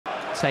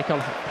Mistake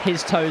on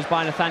his toes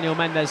by Nathaniel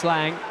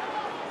Mendez-Laing.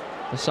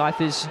 Forsyth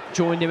has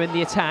joined him in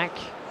the attack.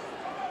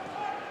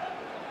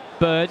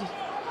 Bird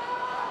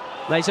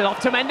lays it off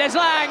to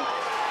Mendez-Laing,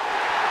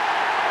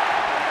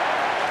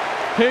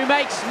 who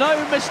makes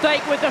no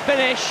mistake with the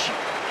finish.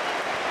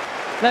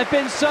 There have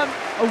been some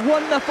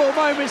wonderful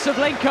moments of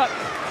link-up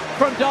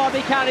from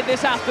Derby County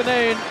this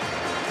afternoon.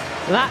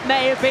 That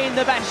may have been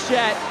the best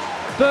yet.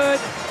 Bird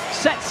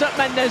sets up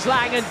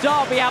Mendez-Laing, and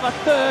Derby have a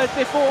third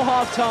before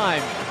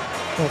half-time.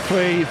 Well,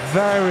 three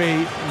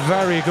very,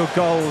 very good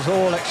goals,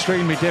 all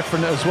extremely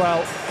different as well.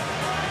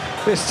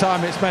 This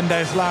time it's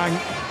Mendez-Laing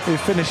who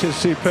finishes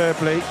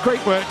superbly.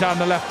 Great work down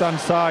the left-hand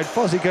side.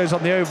 Fozzie goes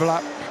on the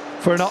overlap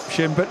for an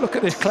option, but look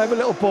at this clever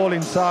little ball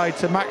inside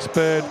to Max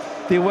Bird.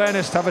 The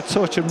awareness to have a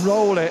touch and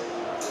roll it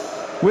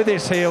with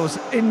his heels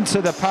into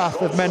the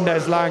path of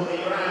Mendez-Laing.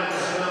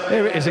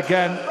 Here it is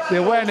again, the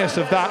awareness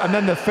of that, and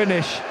then the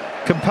finish,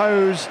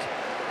 composed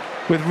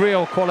with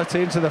real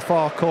quality into the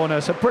far corner.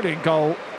 It's a brilliant goal.